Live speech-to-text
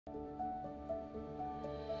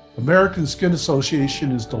American Skin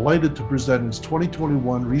Association is delighted to present its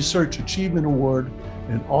 2021 Research Achievement Award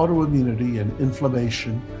in Autoimmunity and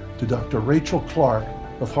Inflammation to Dr. Rachael Clark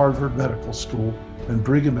of Harvard Medical School and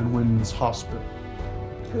Brigham and Women's Hospital.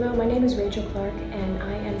 Hello, my name is Rachael Clark, and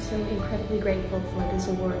I am so incredibly grateful for this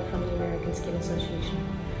award from the American Skin Association.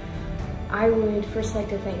 I would first like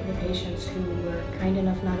to thank the patients who were kind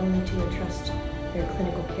enough not only to entrust their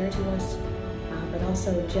clinical care to us, but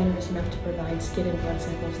also generous enough to provide skin and blood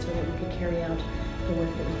samples so that we could carry out the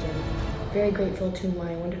work that we did. Very grateful to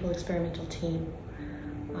my wonderful experimental team.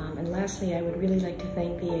 And lastly, I would really like to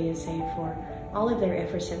thank the ASA for all of their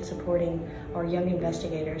efforts in supporting our young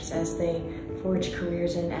investigators as they forge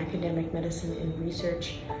careers in academic medicine and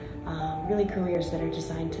research, really careers that are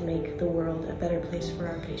designed to make the world a better place for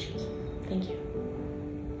our patients. Thank you.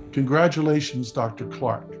 Congratulations, Dr.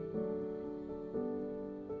 Clark.